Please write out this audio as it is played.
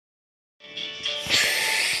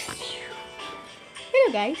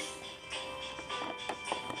you guys.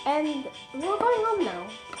 And we're going home now.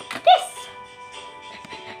 Yes!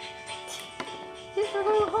 Yes, we're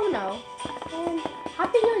going home now. And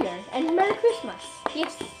Happy New Year and Merry Christmas.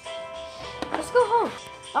 Yes. Let's go home.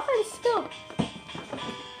 Okay, let's go.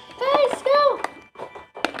 Okay, let's go.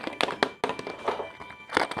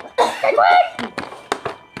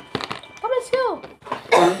 Come, let's go.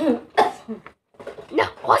 No,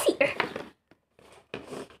 Ozzy.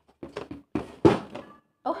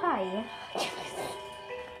 Oh, hi.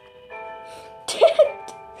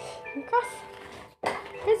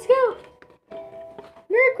 Let's go.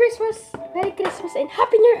 Merry Christmas, and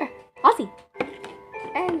Happy New Year, Ozzy.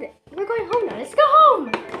 And we're going home now. Let's go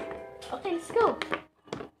home. Okay, let's go.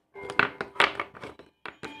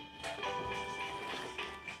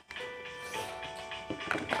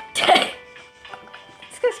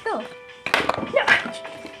 Let's go. No.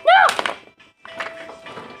 No.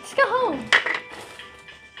 Let's go home.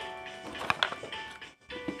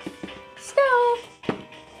 Let's go.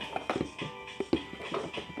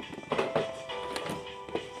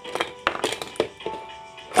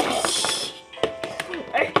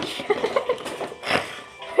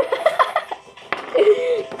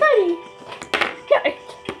 Buddy. No.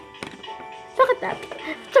 Look at that.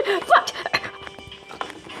 What?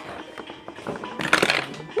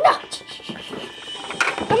 No.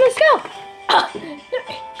 Come, let's go.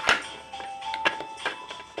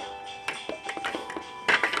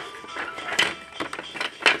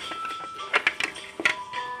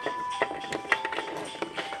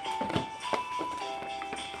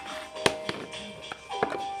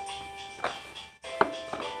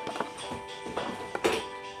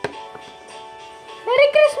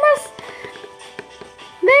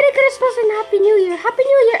 Merry Christmas and Happy New Year. Happy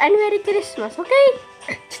New Year and Merry Christmas, okay?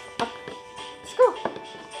 Let's go.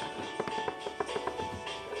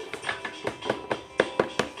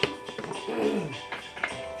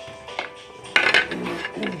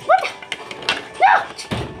 What? No!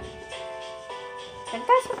 And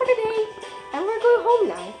that's it for today. And we're going home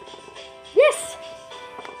now. Yes!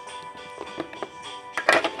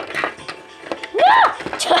 No!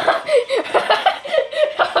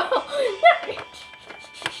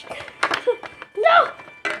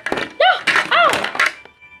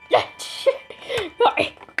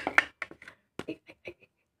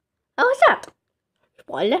 Oh, what's that?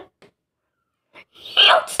 Spoiler.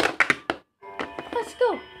 Let's go.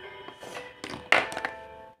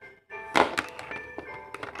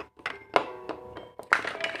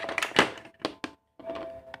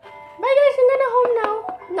 Bye guys, I'm gonna home now.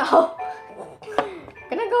 No.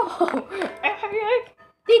 Gonna go home.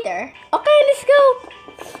 Later. Okay, let's go.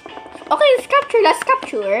 Okay, let's capture.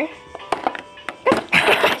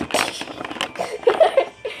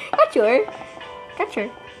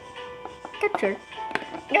 Capture.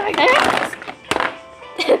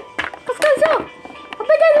 Let's go.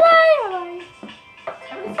 Bye guys, bye.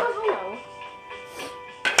 Let's go home now.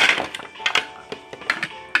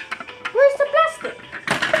 Where's the plastic?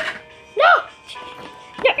 No.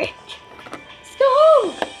 Let's go home.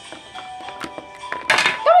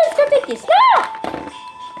 Come on, let's go take this. No.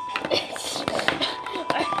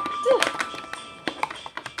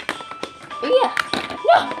 Yeah.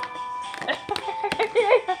 No.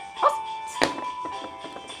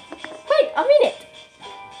 Wait a minute.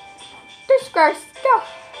 There's cars. Go.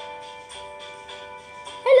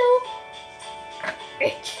 Hello.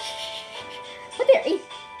 What are you?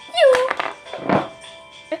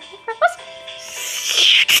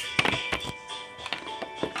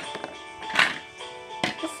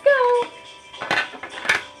 Let's go.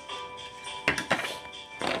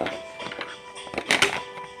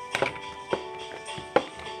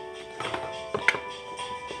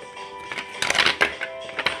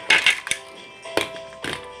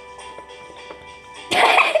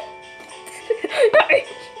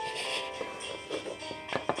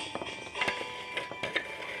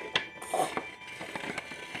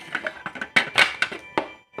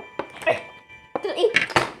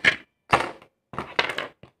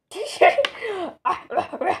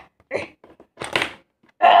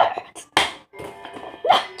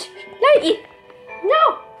 No!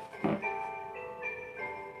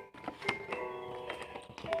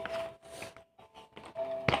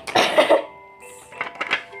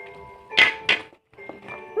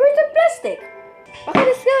 Where's the plastic? Okay,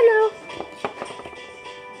 let's go now.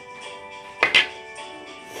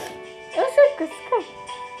 Let's go.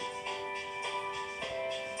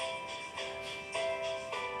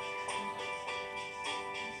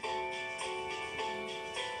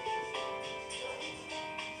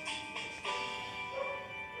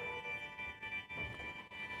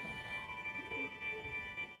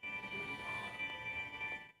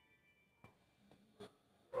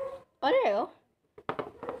 Oh, there you go.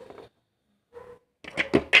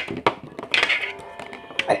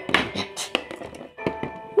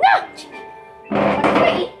 No!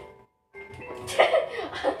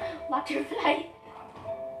 Butterfly! Butterfly!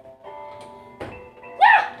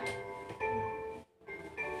 No!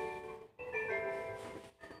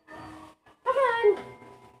 Come on!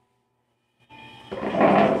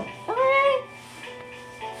 Alright!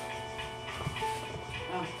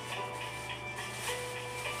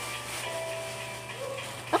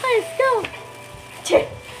 Okay, let's go!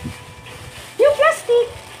 New plastic!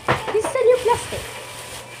 This is a new plastic.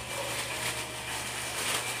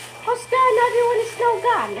 Cause the another one is now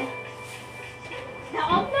gone. The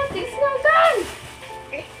old plastic is now gone!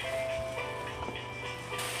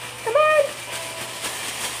 Come on!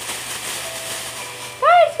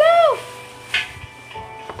 Let's go!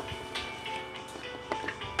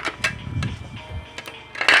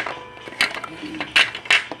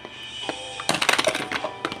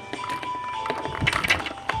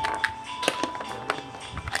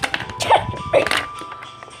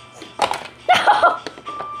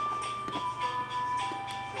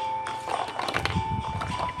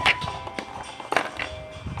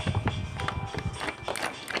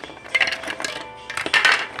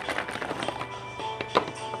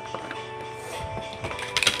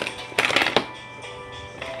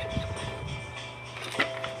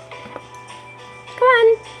 Come on!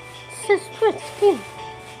 This is split skin.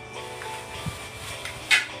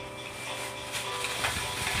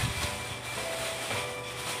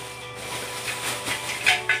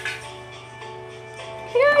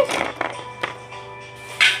 Hey guys!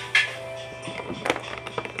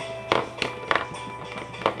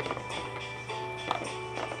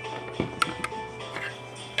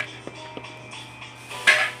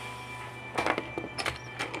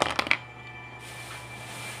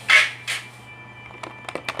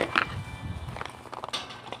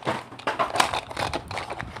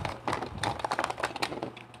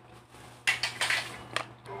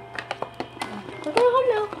 We're going home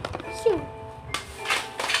now. Soon.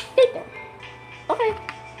 Later. Okay.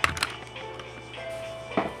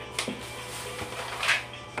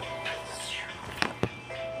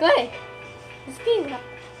 Good. Let's clean up.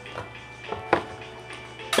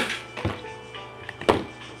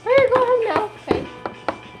 We're going home now. Okay.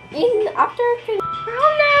 After we're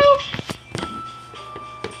home now.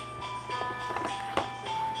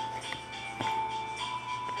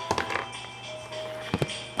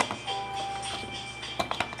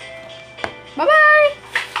 Bye-bye!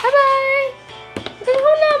 Bye-bye! We're going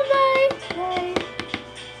home now. Bye-bye! Bye.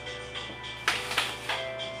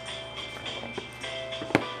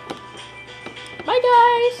 Bye,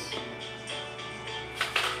 guys!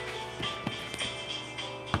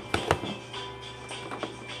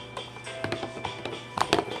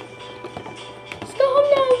 Let's go home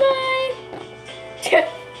now. Bye!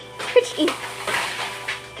 Let's eat.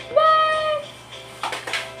 Bye!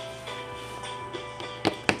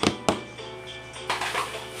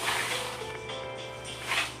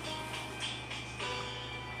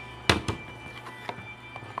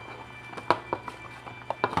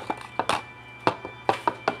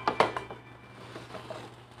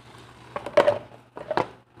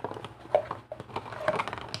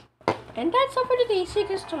 And that's all for today. See you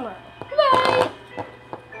guys tomorrow. Bye!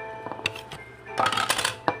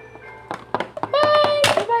 Bye!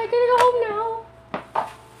 Bye-bye. Gotta go home now.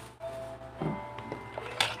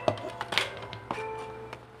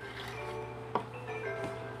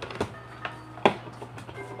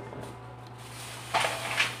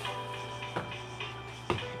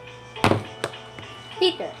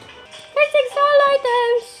 Peter. Let's take all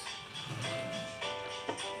items.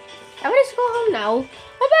 I want to go home now.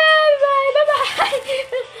 Bye-bye, bye-bye, bye-bye.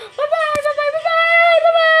 Bye-bye, bye-bye, bye-bye,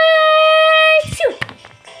 bye-bye. Shoot.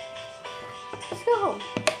 Let's go home.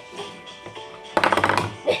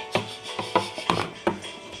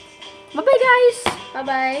 Bye-bye, guys.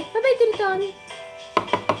 Bye-bye. Bye-bye, Tinton.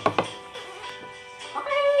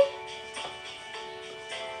 Okay.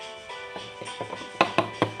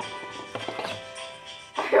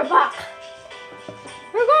 We're back.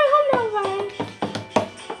 We're going home now, bye.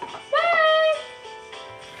 Bye.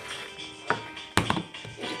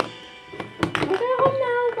 We're going home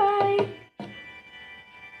now, bye.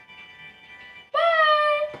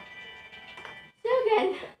 Bye. See you again.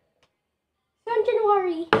 See you in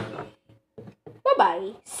January. Bye-bye.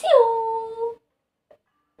 See you.